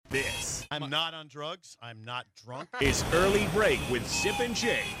I'm not on drugs. I'm not drunk. It's Early Break with Sip and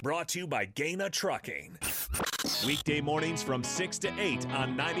Jay, brought to you by Gaina Trucking. Weekday mornings from 6 to 8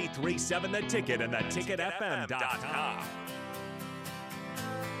 on 93.7 The Ticket and theticketfm.com.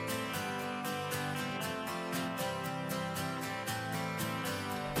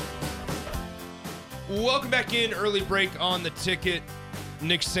 Welcome back in. Early Break on The Ticket.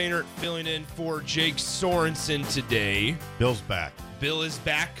 Nick Sainert filling in for Jake Sorensen today. Bill's back. Bill is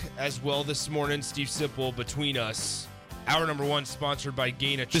back as well this morning. Steve Sipple between us. Hour number one sponsored by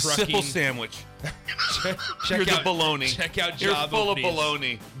Gaina The Trucking. Sipple sandwich. check You're out the baloney. Check out You're job full openings. of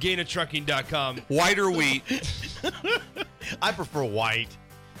baloney. GainaTrucking.com. White or wheat? I prefer white.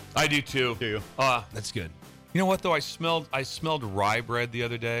 I do too. That's good. You know what though? I smelled rye bread the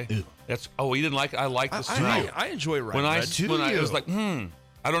other day. Ew. You didn't like it? I like the smell. I enjoy rye when bread. I was like,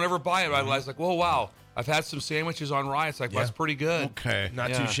 I don't ever buy it. I was like, whoa, wow. I've had some sandwiches on rye. It's like, well, that's pretty good. Okay.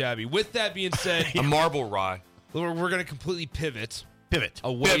 Not too shabby. With that being said, A marble rye. we're going to completely pivot Pivot.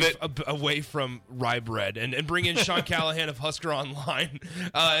 away from rye bread and bring in Sean Callahan of Husker Online.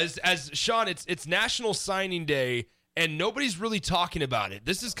 As Sean, it's National Signing Day, and nobody's really talking about it.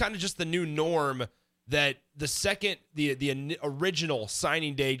 This is kind of just the new norm that the original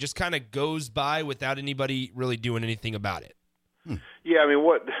signing day just kind of goes by without anybody really doing anything about it. Yeah, I mean,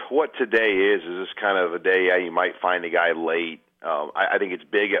 what today is just kind of a day you might find a guy late. I think it's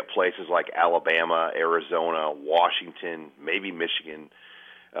big at places like Alabama, Arizona, Washington, maybe Michigan,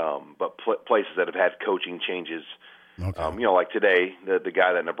 but places that have had coaching changes. Okay. Like today, the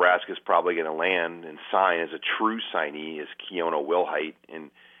guy that Nebraska's probably going to land and sign as a true signee is Keona Wilhite, and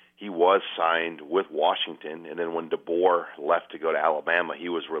he was signed with Washington. And then when DeBoer left to go to Alabama, he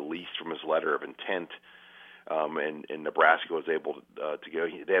was released from his letter of intent. And Nebraska was able to go.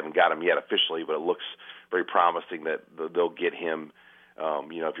 They haven't got him yet officially, but it looks very promising that they'll get him.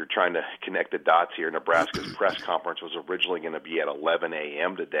 If you're trying to connect the dots here, Nebraska's press conference was originally going to be at 11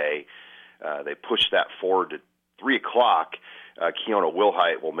 a.m. today. They pushed that forward to 3 o'clock. Keona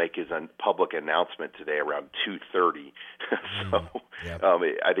Wilhite will make his public announcement today around 2:30.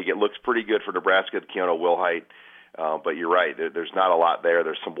 I think it looks pretty good for Nebraska, Keona Wilhite. But you're right. There's not a lot there.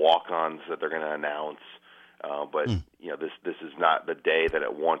 There's some walk-ons that they're going to announce. This is not the day that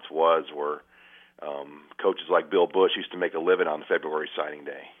it once was, where coaches like Bill Bush used to make a living on February signing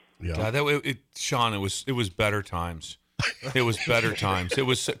day. Yeah, Sean, it was better times. It was better times. It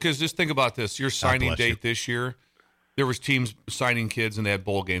was because just think about this: your signing date this year, there was teams signing kids and they had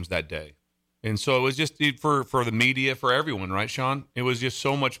bowl games that day, and so it was just for the media, for everyone, right, Sean? It was just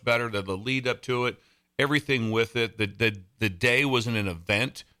so much better. The lead up to it, everything with it. The day wasn't an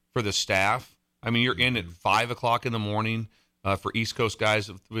event for the staff. I mean, you're in at 5 o'clock in the morning for East Coast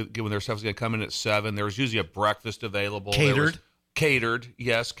guys when their stuff's going to come in at 7. There was usually a breakfast available. Catered,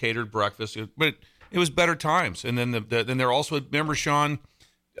 yes, catered breakfast. But it was better times. And then then there also, remember, Sean,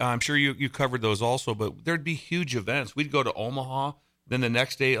 I'm sure you covered those also, but there'd be huge events. We'd go to Omaha. Then the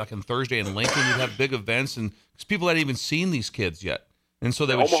next day, like on Thursday in Lincoln, we'd have big events. And because people hadn't even seen these kids yet. And so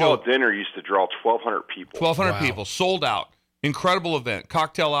they would show. Omaha dinner used to draw 1,200 people. 1,200 people, sold out. Incredible event.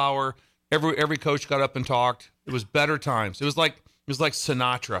 Cocktail hour. Every coach got up and talked. It was better times. It was like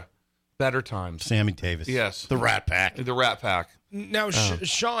Sinatra. Better times. Sammy Davis. Yes. The Rat Pack. The Rat Pack. Now,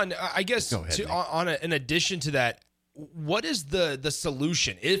 Sean, I guess in addition to that, what is the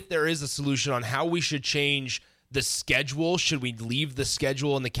solution, if there is a solution, on how we should change the schedule? Should we leave the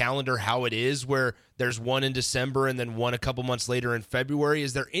schedule in the calendar how it is, where there's one in December and then one a couple months later in February?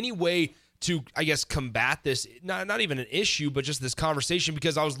 Is there any way to, I guess, combat this, not even an issue, but just this conversation?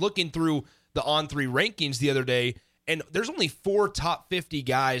 Because I was looking through the On3 rankings the other day, and there's only 4 top 50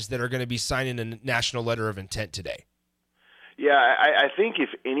 guys that are going to be signing a national letter of intent today. Yeah, I think if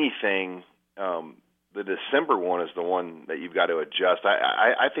anything, the December one is the one that you've got to adjust.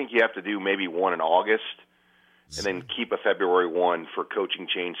 I think you have to do maybe one in August and then keep a February one for coaching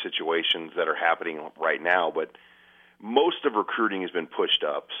change situations that are happening right now. But most of recruiting has been pushed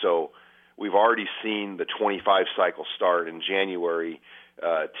up. So we've already seen the 25 cycle start in January.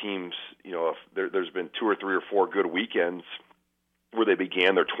 Teams, if there's been 2 or 3 or 4 good weekends where they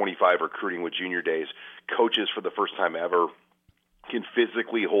began their 25 recruiting with junior days. Coaches, for the first time ever, can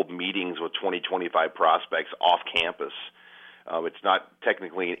physically hold meetings with 25 prospects off campus. It's not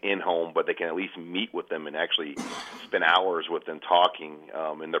technically in-home, but they can at least meet with them and actually spend hours with them talking,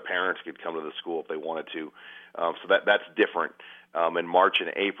 and their parents could come to the school if they wanted to. So that's different. In March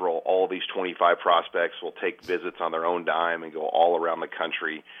and April, all of these 25 prospects will take visits on their own dime and go all around the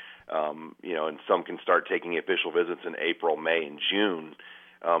country. And some can start taking official visits in April, May, and June.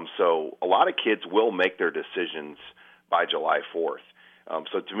 So a lot of kids will make their decisions by July 4th.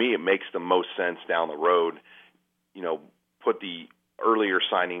 So to me, it makes the most sense down the road, put the earlier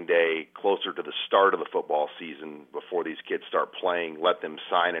signing day closer to the start of the football season before these kids start playing, let them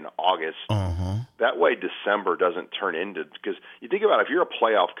sign in August. That way December doesn't turn into, because you think about it, if you're a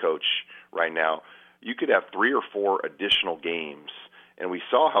playoff coach right now, you could have 3 or 4 additional games, and we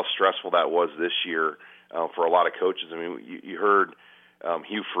saw how stressful that was this year for a lot of coaches. I mean, you heard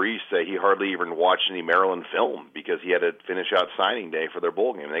Hugh Freeze say he hardly even watched any Maryland film because he had to finish out signing day for their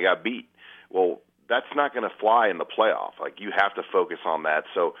bowl game, and they got beat. Well, that's not going to fly in the playoff. Like, you have to focus on that.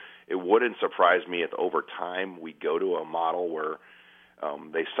 So it wouldn't surprise me if over time we go to a model where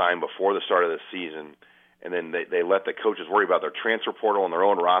they sign before the start of the season, and then they let the coaches worry about their transfer portal and their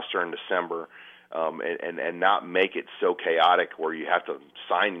own roster in December, and not make it so chaotic where you have to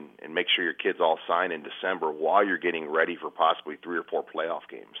sign and make sure your kids all sign in December while you're getting ready for possibly 3 or 4 playoff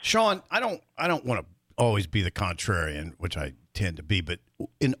games. Sean, I don't want to always be the contrarian, which I tend to be, but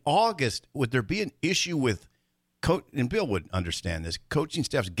in August, would there be an issue with and Bill would understand this, coaching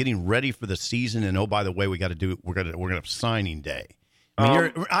staff's getting ready for the season, and by the way, we're going to have signing day.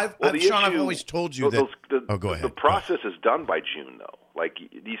 I mean, Sean, I've always told you that. Go ahead. The process is done by June, though. Like,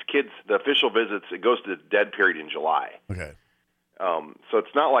 these kids, the official visits, it goes to the dead period in July. Okay. So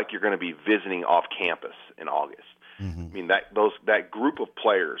it's not like you're going to be visiting off campus in August. I mean, that group of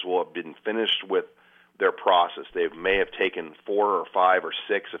players will have been finished with their process. They may have taken 4 or 5 or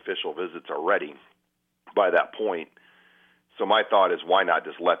 6 official visits already by that point. So my thought is, why not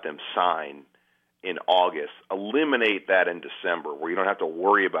just let them sign in August, eliminate that in December, where you don't have to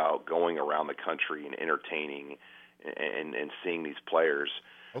worry about going around the country and entertaining and seeing these players.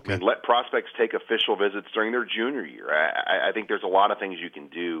 Okay. I mean, let prospects take official visits during their junior year. I think there's a lot of things you can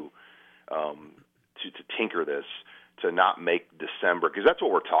do to tinker this, to not make December, because that's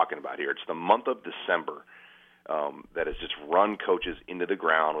what we're talking about here. It's the month of December that has just run coaches into the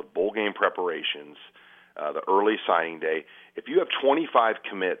ground with bowl game preparations, the early signing day. If you have 25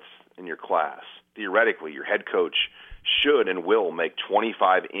 commits in your class, theoretically, your head coach should and will make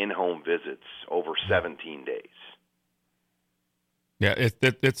 25 in-home visits over 17 days. Yeah,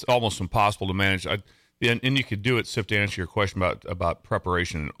 it's almost impossible to manage. And you could do it, Sip, to answer your question about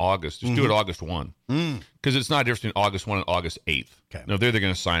preparation in August. Just do it August 1. Because it's not different between August 1 and August 8th. Okay. No, they're either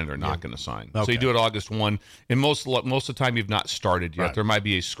going to sign it or not going to sign. Okay. So you do it August 1. And most of the time you've not started yet. Right. There might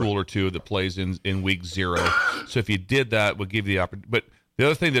be a school or two that plays in week 0. So if you did that, it would give you the opportunity. But the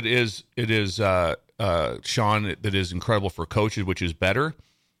other thing that is Sean, that is incredible for coaches, which is better,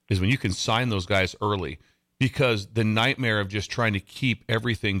 is when you can sign those guys early. Because the nightmare of just trying to keep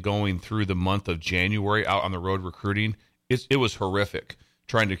everything going through the month of January out on the road recruiting, it was horrific,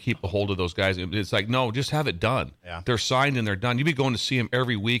 trying to keep a hold of those guys. It's like, no, just have it done. Yeah. They're signed and they're done. You'd be going to see them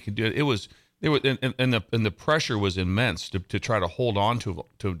every week and do it. It was and the pressure was immense to try to hold on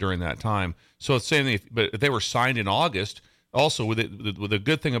to during that time. So it's saying, but if they were signed in August, also with the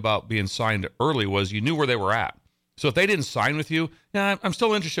good thing about being signed early was you knew where they were at. So if they didn't sign with you, yeah, I'm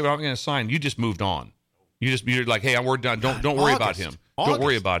still interested, but I'm not going to sign. You just moved on. You're like, hey, we're done. Don't worry about him. Don't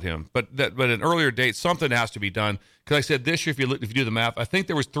worry about him. But an earlier date, something has to be done. Because I said this year, if you do the math, I think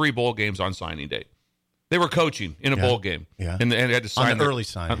there was 3 bowl games on signing day. They were coaching in a bowl game, and they had to sign on early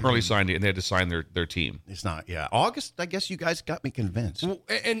signing day, and they had to sign their team. It's not, August. I guess you guys got me convinced. Well,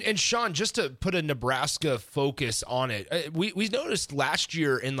 and Sean, just to put a Nebraska focus on it, we noticed last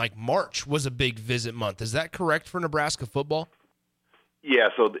year in March was a big visit month. Is that correct for Nebraska football? Yeah,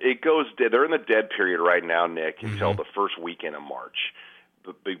 so it goes. They're in the dead period right now, Nick, until the first weekend of March.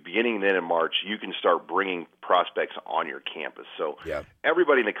 Beginning then in March, you can start bringing prospects on your campus. So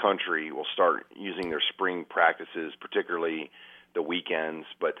everybody in the country will start using their spring practices, particularly the weekends.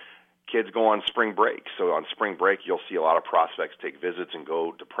 But kids go on spring break. So on spring break, you'll see a lot of prospects take visits and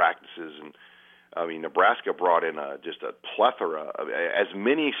go to practices. And I mean, Nebraska brought in just a plethora of as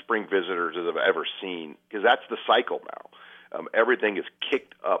many spring visitors as I've ever seen, because that's the cycle now. Everything is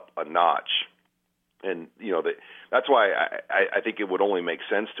kicked up a notch. And, that's why I think it would only make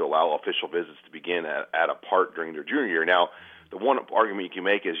sense to allow official visits to begin at a part during their junior year. Now, the one argument you can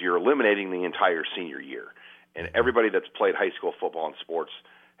make is you're eliminating the entire senior year. And everybody that's played high school football and sports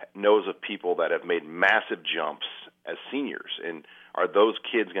knows of people that have made massive jumps as seniors. And are those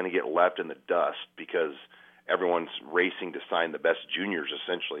kids going to get left in the dust because everyone's racing to sign the best juniors,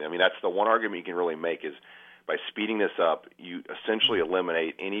 essentially? I mean, that's the one argument you can really make is, by speeding this up, you essentially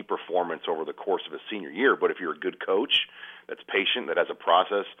eliminate any performance over the course of a senior year. But if you're a good coach that's patient, that has a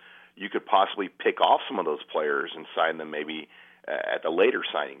process, you could possibly pick off some of those players and sign them maybe at the later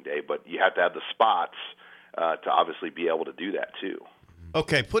signing day. But you have to have the spots to obviously be able to do that too.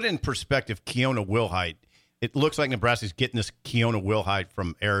 Okay, put in perspective, Keona Wilhite it looks like Nebraska's getting this Keona Wilhite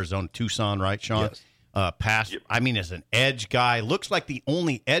from Arizona, Tucson, right, Sean? Yes. Pass. Yep. I mean, as an edge guy, looks like the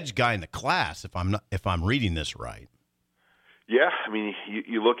only edge guy in the class. If I'm reading this right. Yeah, I mean,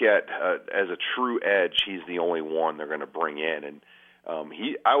 you look at as a true edge, he's the only one they're going to bring in, and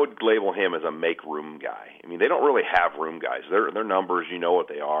I would label him as a make room guy. I mean, they don't really have room guys. Their numbers, you know what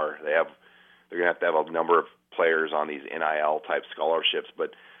they are. They're going to have a number of players on these NIL type scholarships,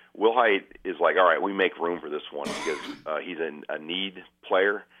 but Wilhite is like, all right, we make room for this one because he's a need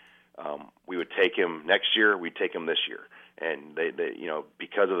player. We would take him next year. We'd take him this year, and they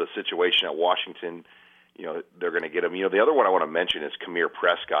because of the situation at Washington, they're going to get him. The other one I want to mention is Kamir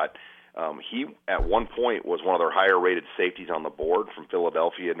Prescott. He at one point was one of their higher rated safeties on the board from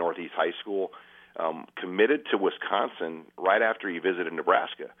Philadelphia Northeast High School. Committed to Wisconsin right after he visited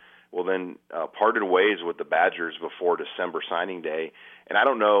Nebraska. Well, then parted ways with the Badgers before December signing day. And I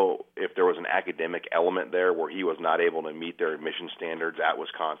don't know if there was an academic element there where he was not able to meet their admission standards at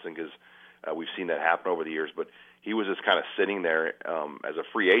Wisconsin, because we've seen that happen over the years. But he was just kind of sitting there as a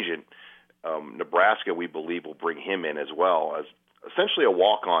free agent. Nebraska, we believe, will bring him in as well as essentially a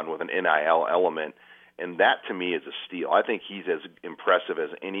walk-on with an NIL element. And that, to me, is a steal. I think he's as impressive as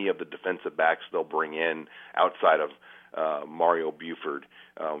any of the defensive backs they'll bring in outside of Mario Buford.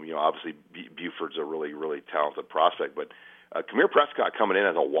 Obviously, Buford's a really, really talented prospect. But Kamir Prescott coming in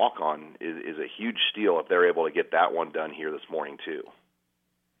as a walk-on is a huge steal if they're able to get that one done here this morning, too.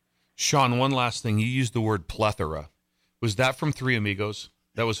 Sean, one last thing. You used the word plethora. Was that from Three Amigos?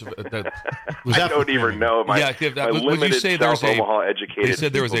 That was. I don't even know. My would you say there's educated? They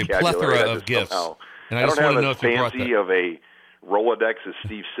said there was a plethora of gifts, and I just want to know if you brought that. I don't have as fancy of a Rolodex as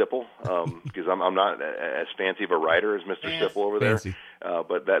Steve Sipple, because I'm not as fancy of a writer as Mr. Sipple over there.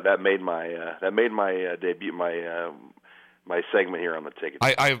 But that made my debut, my segment here on the ticket.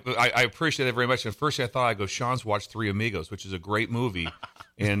 I appreciate it very much. And first, I thought Sean's watched Three Amigos, which is a great movie,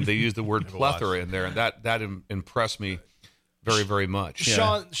 and they used the word plethora in there, and that impressed me very, very much.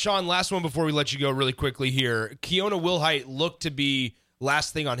 Sean, last one before we let you go really quickly here. Keona Wilhite looked to be,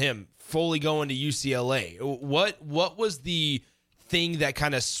 last thing on him, fully going to UCLA. What was the thing that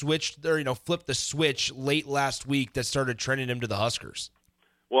kind of switched or flipped the switch late last week that started trending him to the Huskers?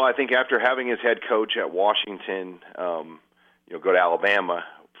 Well, I think after having his head coach at Washington, go to Alabama,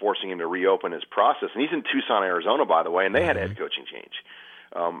 forcing him to reopen his process, and he's in Tucson, Arizona, by the way, and they had a head coaching change.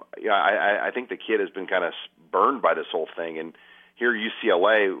 I think the kid has been kind of burned by this whole thing, and here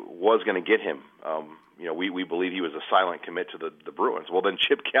UCLA was going to get him. We believe he was a silent commit to the Bruins. Well, then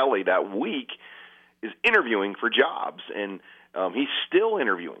Chip Kelly that week is interviewing for jobs, and he's still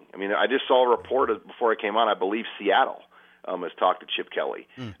interviewing. I mean, I just saw a report before I came on. I believe Seattle has talked to Chip Kelly.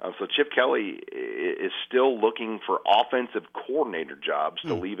 So Chip Kelly is still looking for offensive coordinator jobs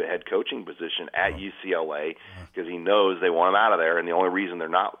to leave a head coaching position at UCLA because he knows they want him out of there, and the only reason they're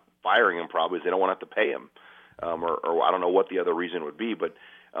not firing him probably is they don't want to have to pay him. Or I don't know what the other reason would be, but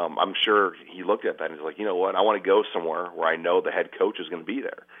I'm sure he looked at that and he's like, you know what, I want to go somewhere where I know the head coach is going to be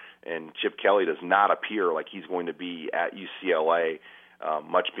there. And Chip Kelly does not appear like he's going to be at UCLA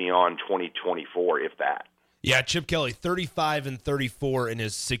much beyond 2024, if that. Yeah, Chip Kelly, 35-34 in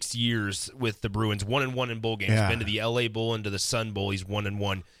his 6 years with the Bruins, 1-1 in bowl games. Been to the LA Bowl and to the Sun Bowl. He's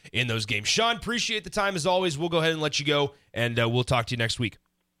 1-1 in those games. Sean, appreciate the time as always. We'll go ahead and let you go, and we'll talk to you next week.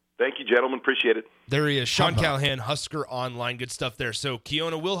 Thank you, gentlemen. Appreciate it. There he is, Sean Callahan, Husker Online. Good stuff there. So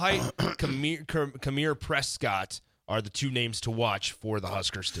Keona Wilhite, Kamir Prescott are the two names to watch for the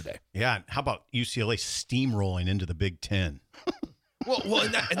Huskers today. Yeah, and how about UCLA steamrolling into the Big Ten? Well,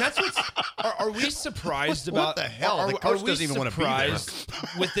 and that's what's. Are we surprised about what the hell? The coach doesn't even want to be there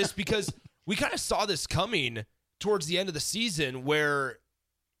with this, because we kind of saw this coming towards the end of the season, where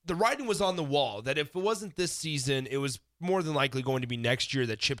the writing was on the wall that if it wasn't this season, it was more than likely going to be next year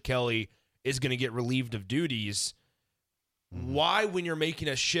that Chip Kelly is going to get relieved of duties. Why, when you're making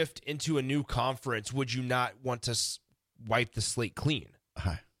a shift into a new conference, would you not want to wipe the slate clean?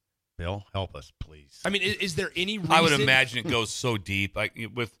 Bill, help us, please. I mean, is there any reason? I would imagine it goes so deep, like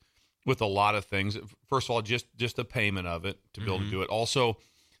with a lot of things. First of all, just the payment of it to be able to do it. Also,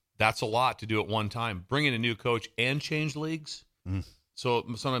 that's a lot to do at one time. Bring in a new coach and change leagues. So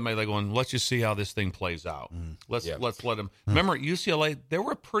somebody might going, let's just see how this thing plays out. Let's let them. Remember at UCLA, they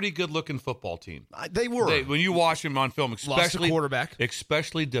were a pretty good looking football team. They were. When you watch them on film, lost especially a quarterback,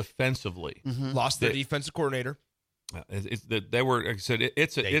 especially defensively, lost their defensive coordinator. They were. Like I said,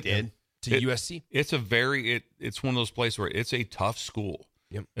 to USC. It's one of those places where it's a tough school.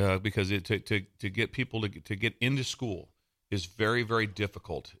 Because to get people to get into school is very, very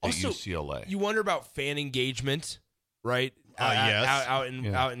difficult at UCLA. You wonder about fan engagement, right? Yes.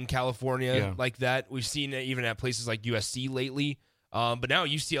 out in California like that. We've seen it even at places like USC lately. But now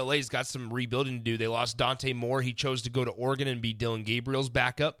UCLA's got some rebuilding to do. They lost Dante Moore. He chose to go to Oregon and be Dylan Gabriel's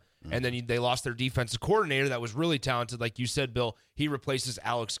backup. And then they lost their defensive coordinator that was really talented. Like you said, Bill, he replaces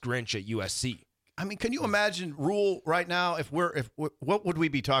Alex Grinch at USC. I mean, can you imagine Rule right now? What would we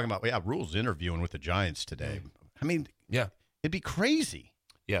be talking about? Yeah, Rule's interviewing with the Giants today. I mean, it'd be crazy.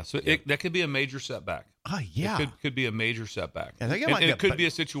 Yeah, so that could be a major setback. Yeah, It could be a major setback. And it could be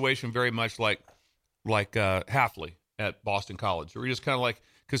a situation very much like Hafley at Boston College, where you're just kind of like,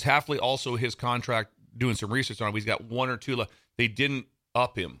 because Hafley also, his contract, doing some research on him, he's got 1 or 2 left. They didn't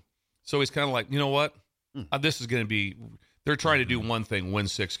up him. So he's kind of like, you know what? This is going to be, they're trying to do one thing, win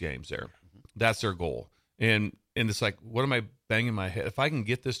 6 games there. That's their goal. And it's like, what am I banging my head? If I can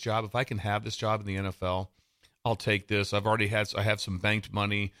get this job, if I can have this job in the NFL, I'll take this. I have some banked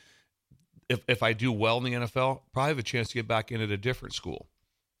money. If I do well in the NFL, probably have a chance to get back in at a different school.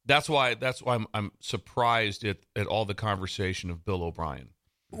 That's why I'm surprised at all the conversation of Bill O'Brien.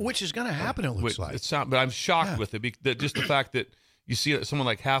 Which is going to happen, it looks like. But I'm shocked with it. Just the fact that you see someone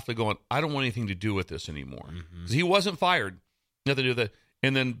like Hafley going, I don't want anything to do with this anymore. Because he wasn't fired. Nothing to do with it.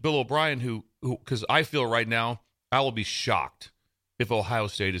 And then Bill O'Brien, who because I feel right now, I will be shocked if Ohio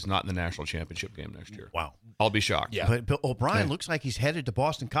State is not in the national championship game next year. Wow. I'll be shocked. Yeah. But Bill O'Brien looks like he's headed to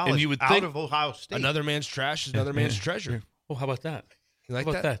Boston College, and you would think of Ohio State. Another man's trash is another man's treasure. Well, how about that? You like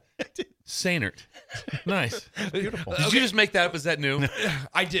how about that? Sainert. Nice. Beautiful. Did you just make that up? Is that new?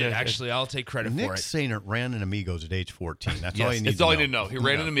 I did, actually. I'll take credit Nick for it. Sainert ran in Amigos at age 14. That's all you need to know. That's all you need to know. He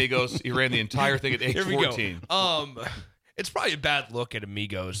ran in Amigos. He ran the entire thing at age 14. It's probably a bad look at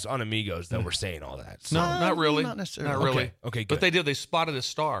Amigos that we're saying all that. So. No, not really. Not necessarily. Not really. Okay, good. But they did. They spotted a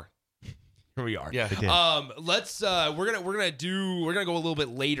star. Here we are. Yeah. They did. Let's we're gonna go a little bit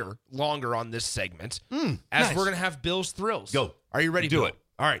longer on this segment. We're gonna have Bill's Thrills. Go. Are you ready? Do Bill? it.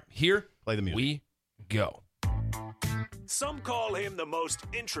 All right, here Play the music. we go. Some call him the most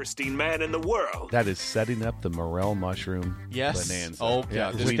interesting man in the world. That is setting up the morel mushroom bonanza. Oh, yeah.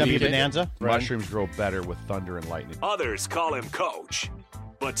 Is This is going to be bonanza? Mushrooms grow better with thunder and lightning. Others call him Coach.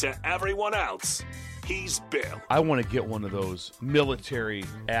 But to everyone else, he's Bill. I want to get one of those military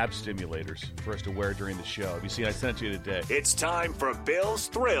ab stimulators for us to wear during the show. Have you seen? I sent it to you today. It's time for Bill's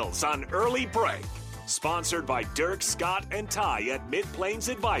Thrills on Early Break. Sponsored by Dirk, Scott, and Ty at MidPlains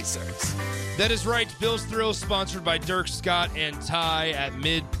Advisors. That is right. Bill's Thrills, sponsored by Dirk, Scott, and Ty at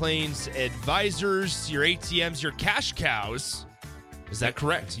MidPlains Advisors. Your ATMs, your cash cows. Is that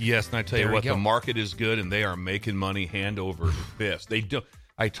correct? Yes, and I tell you what, the market is good, and they are making money hand over fist. They do.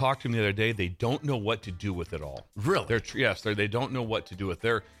 I talked to them the other day. They don't know what to do with it all. Really? They don't know what to do with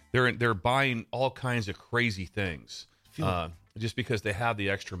it. They're buying all kinds of crazy things. Just because they have the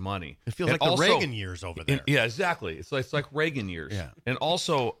extra money. It feels like the Reagan years over there. Yeah, exactly. It's like Reagan years. Yeah. And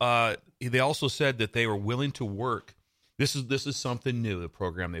also, they also said that they were willing to work. This is something new, the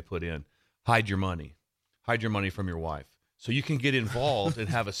program they put in. Hide your money. Hide your money from your wife. So you can get involved and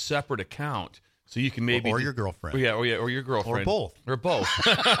have a separate account. So you can maybe... Or your girlfriend. Or your girlfriend. Or both. Or both.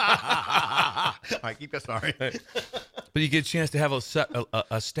 All right, keep that. Sorry. But you get a chance to have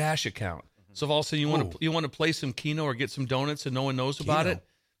a stash account. So if all of a sudden you want to play some Keno or get some donuts and no one knows about it,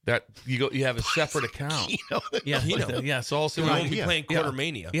 that you have a separate account. Keno. Yeah. So all of a sudden you won't be playing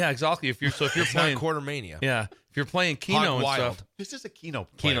Quartermania. Yeah, exactly. If you're playing Quartermania. Yeah. If you're playing Keno and stuff. This is a Keno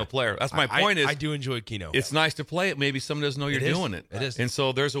player. That's my point. I do enjoy Keno. It's nice to play it. Maybe someone doesn't know you're doing it. It is. And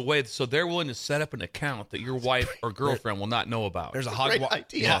so there's a way. So they're willing to set up an account that your wife or girlfriend will not know about. There's a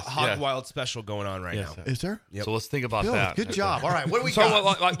Hog Wild special going on right now. Is there? Yep. So let's think about that. Good job. All right, what do we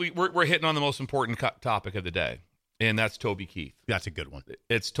got? We're hitting on the most important topic of the day, and that's Toby Keith. That's a good one.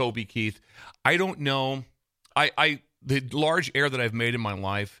 It's Toby Keith. I don't know. The large error that I've made in my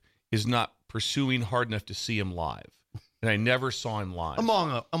life is not pursuing hard enough to see him live. And I never saw him live.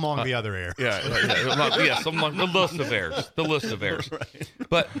 Among the other errors. Yes, among the list of errors. The list of errors. Right.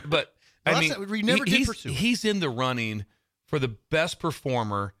 But I mean, we never did pursue. He's in the running for the best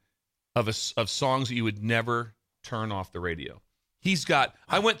performer of songs that you would never turn off the radio. He's got.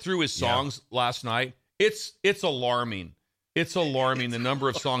 I went through his songs last night. It's alarming. It's alarming the number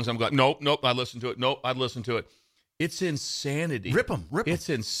of songs I'm going. Nope. I listened to it. Nope. I listened to it. It's insanity. Rip him. It's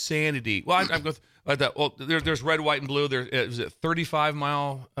insanity. Well, I'm going. There's Red, White, and Blue. Is it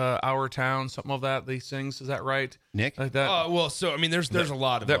 35-mile-hour town? Something of that. These things. Is that right, Nick? Like that. So I mean, there's a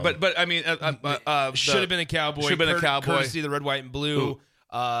lot of them. But I mean, should have been a cowboy. Should have been a cowboy. Courtesy the Red, White, and Blue.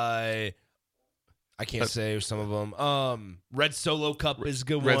 I can't say some of them. Red Solo Cup is a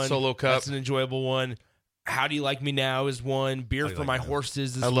good one. Red Solo Cup. That's an enjoyable one. How Do You Like Me Now is one. Beer for My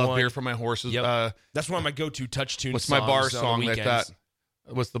Horses is one. I love Beer for My Horses. Yep. That's one of my go-to touch tune what's songs. My bar song like that?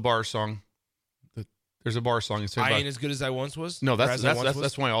 What's the bar song? There's a bar song. I Ain't As Good As I Once Was? No,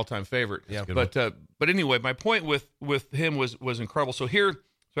 that's my all-time favorite. Yeah. But anyway, my point with him was incredible. So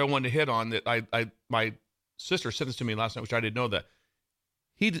I wanted to hit on that. My sister sent this to me last night, which I didn't know that.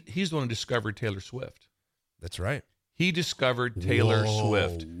 He's the one who discovered Taylor Swift. That's right. He discovered Taylor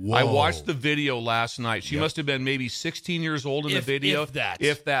Swift. Whoa. I watched the video last night. She must have been maybe 16 years old in the video. If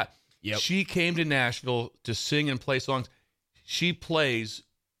that. Yep. She came to Nashville to sing and play songs. She plays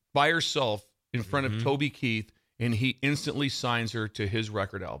by herself in front of Toby Keith, and he instantly signs her to his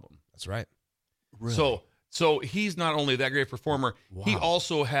record album. That's right. Really? So he's not only that great performer, he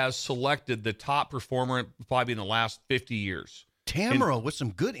also has selected the top performer probably in the last 50 years. Tamara with some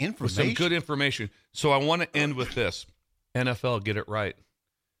good information. So I want to end with this. NFL, get it right.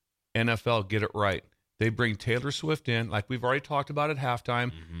 NFL, get it right. They bring Taylor Swift in, like we've already talked about at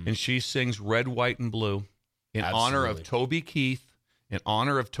halftime, and she sings Red, White, and Blue in honor of Toby Keith,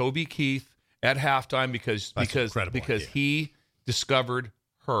 at halftime because he discovered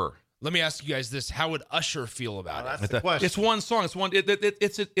her. Let me ask you guys this: how would Usher feel about it? That's the question. It's one song.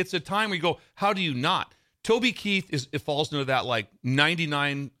 It's a time where you go, how do you not? Toby Keith it falls into that like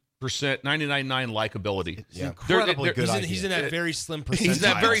 99.9 likability. It's incredibly good idea. He's in that very slim percentile. He's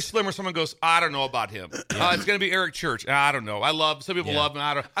that very slim where someone goes, I don't know about him. It's going to be Eric Church. I don't know. Some people love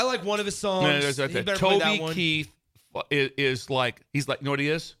him. I like one of his songs. Toby Keith is like, he's like, you know what he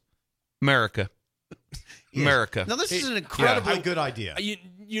is? America. America. Now, this is an incredibly good idea.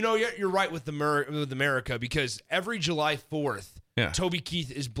 You know, you're right with America because every July 4th, Toby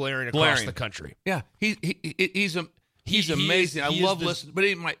Keith is blaring across the country. Yeah, he's amazing. I love listening.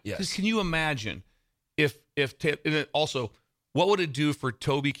 But can you imagine if and also what would it do for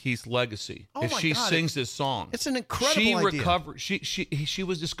Toby Keith's legacy if she sings this song? It's an incredible idea. Recovered. She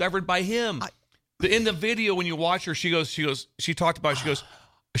was discovered by him. In the video when you watch her, she talked about it,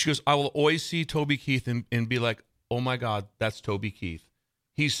 she goes, I will always see Toby Keith and be like, oh my God, that's Toby Keith.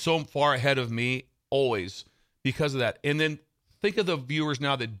 He's so far ahead of me always because of that. And then think of the viewers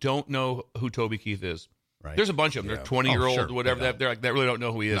now that don't know who Toby Keith is. Right. There's a bunch of them. They're 20-year-old, whatever. They're like, they really don't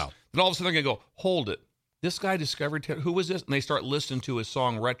know who he is. No. Then all of a sudden they're going to go, hold it. This guy discovered, who was this? And they start listening to his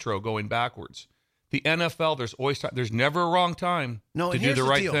song Retro going backwards. The NFL, there's never a wrong time to do the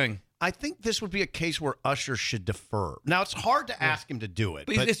right thing. I think this would be a case where Usher should defer. Now, it's hard to ask him to do it.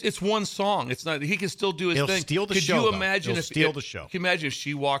 But it's one song. It's not. He can still do his thing. He'll steal the show. Could you imagine He'll steal the show. Can you imagine if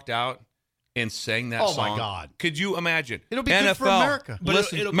she walked out and sang that song? Oh, my God. Could you imagine? It'll be NFL, good for America.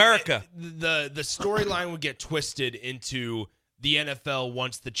 But America. The storyline would get twisted into the NFL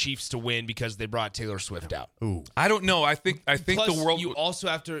wants the Chiefs to win because they brought Taylor Swift out. Ooh. I don't know. I think Plus, the world. You also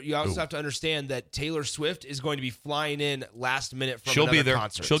have to understand that Taylor Swift is going to be flying in last minute from She'll another be there.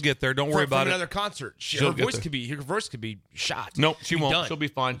 concert. She'll get there. Don't worry about another concert. Her voice could be shot. No, she won't. Done. She'll be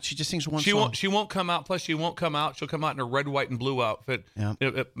fine. She just sings one song. She won't come out. Plus, she won't come out. She'll come out in a red, white, and blue outfit. Yeah.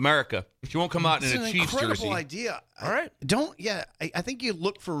 America. She won't come out in a Chiefs jersey. Incredible idea. All right. I think you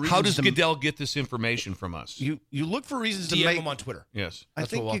look for reasons. How does Goodell get this information from us? You look for reasons to DM make him on Twitter. Yes. I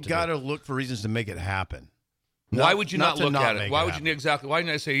think you got to look for reasons to make it happen. Why would you not look at it? Why would you exactly? Why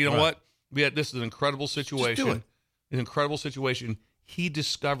didn't I say, you know what? This is an incredible situation. Just do it. An incredible situation. He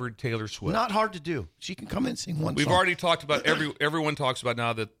discovered Taylor Swift. Not hard to do. She can come in and sing one song. We've already talked about everyone talks about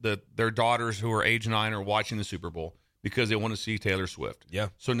now that their daughters who are age 9 are watching the Super Bowl because they want to see Taylor Swift. Yeah.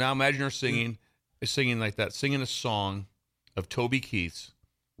 So now imagine her singing like that, singing a song of Toby Keith's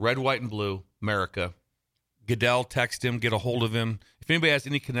Red, White, and Blue, America. Goodell, text him, get a hold of him. If anybody has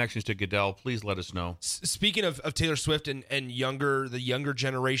any connections to Goodell, please let us know. Speaking of Taylor Swift and the younger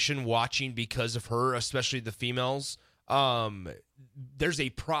generation watching because of her, especially the females, there's a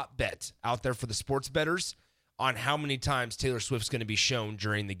prop bet out there for the sports bettors on how many times Taylor Swift's going to be shown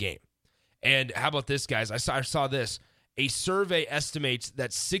during the game. And how about this, guys? I saw this. A survey estimates that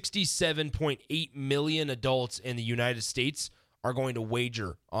 67.8 million adults in the United States are going to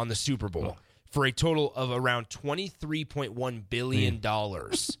wager on the Super Bowl for a total of around $23.1 billion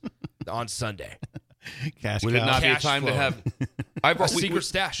on Sunday. Would it not be a time to have a secret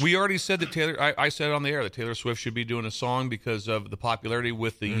stash? We already said that Taylor. I said it on the air that Taylor Swift should be doing a song because of the popularity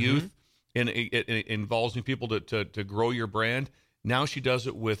with the youth, and it involves new people to grow your brand. Now she does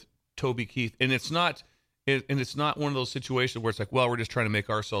it with Toby Keith, and it's not one of those situations where it's like, well, we're just trying to make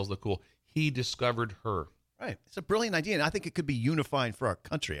ourselves look cool. He discovered her. Right. It's a brilliant idea, and I think it could be unifying for our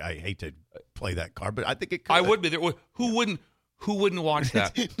country. I hate to play that card, but I think it could. I would be there. Who wouldn't watch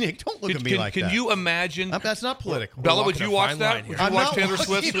that? Nick, don't look at me like that. Can you imagine? That's not political. Bella, would you watch that? Would you watch Taylor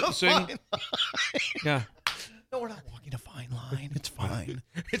Swift sing? Yeah. No, we're not walking a fine line. It's fine.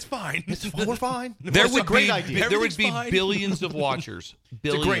 It's fine. It's fine. We're fine. There It's would a great be idea. there would be Fine. billions of watchers.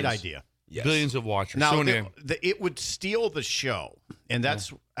 Billions. It's a great idea. Yes. Billions of watchers. Now, So it would steal the show, and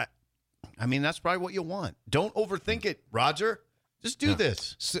that's, I mean, that's probably what you want. Don't overthink it, Roger. Just do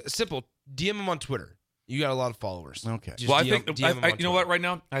this. Simple. DM him on Twitter. You got a lot of followers. Okay. Just well, I DM think him on you know Twitter. what? Right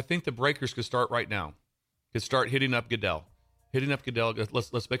now, I think the Breakers could start right now. Could start hitting up Goodell.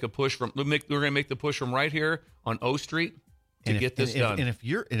 Let's make a push from. We're going to make the push from right here on O Street to get this done. And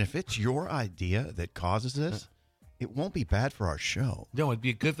if it's your idea that causes this, it won't be bad for our show. No, it'd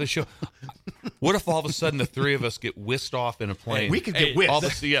be good for the show. What if all of a sudden the three of us get whisked off in a plane? We could get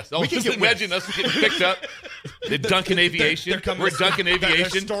whipped. We can just imagine us getting picked up at Duncan Aviation. We're at Duncan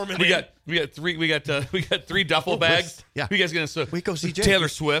Aviation. We got three duffel bags. Yeah. You guys gonna We go see Jay. Taylor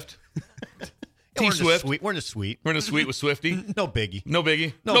Swift. We're in a T-Swift. suite. We're in a suite. We're in a suite with Swifty. No biggie. No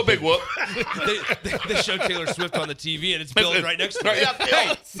biggie. No No big biggie. whoop. They show Taylor Swift on the TV, and it's Bill right next to Right, it. yeah,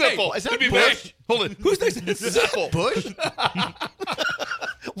 hey, simple. is that It'd be Bush? bad. Hold it. Who's next? It's simple. Bush?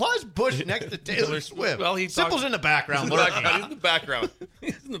 Why is Bush next to Taylor Swift? Well, Simple's in the background. He's lurking. in the background.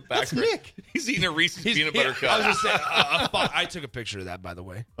 He's in the background. That's Nick. He's eating a Reese's peanut butter I cup. was just saying, I took a picture of that, by the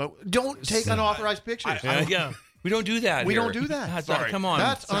way. Don't take unauthorized pictures. Yeah. We don't do that. We here. don't do that. God, Sorry. Come on.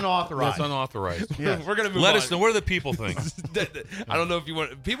 That's unauthorized. That's unauthorized. Yes. We're gonna move Let on. us know. What do the people think? I don't know if you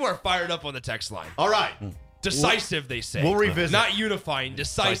want. People are fired up on the text line. All right. Decisive, they say. We'll revisit. Not unifying.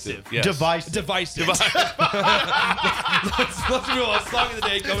 Decisive. Yes. Divisive. Let's move on. Song of the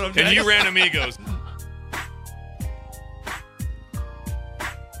day coming up next. And you ran amigos.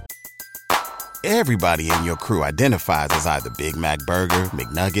 Everybody in your crew identifies as either Big Mac Burger,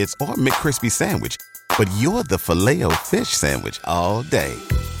 McNuggets, or McCrispy Sandwich. But you're the Filet-O-Fish Sandwich all day.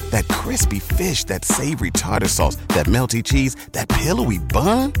 That crispy fish, that savory tartar sauce, that melty cheese, that pillowy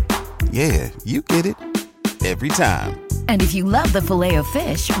bun. Yeah, you get it. Every time. And if you love the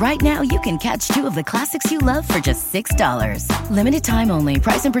Filet-O-Fish, right now you can catch two of the classics you love for just $6. Limited time only.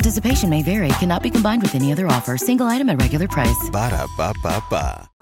 Price and participation may vary. Cannot be combined with any other offer. Single item at regular price. Ba-da-ba-ba-ba.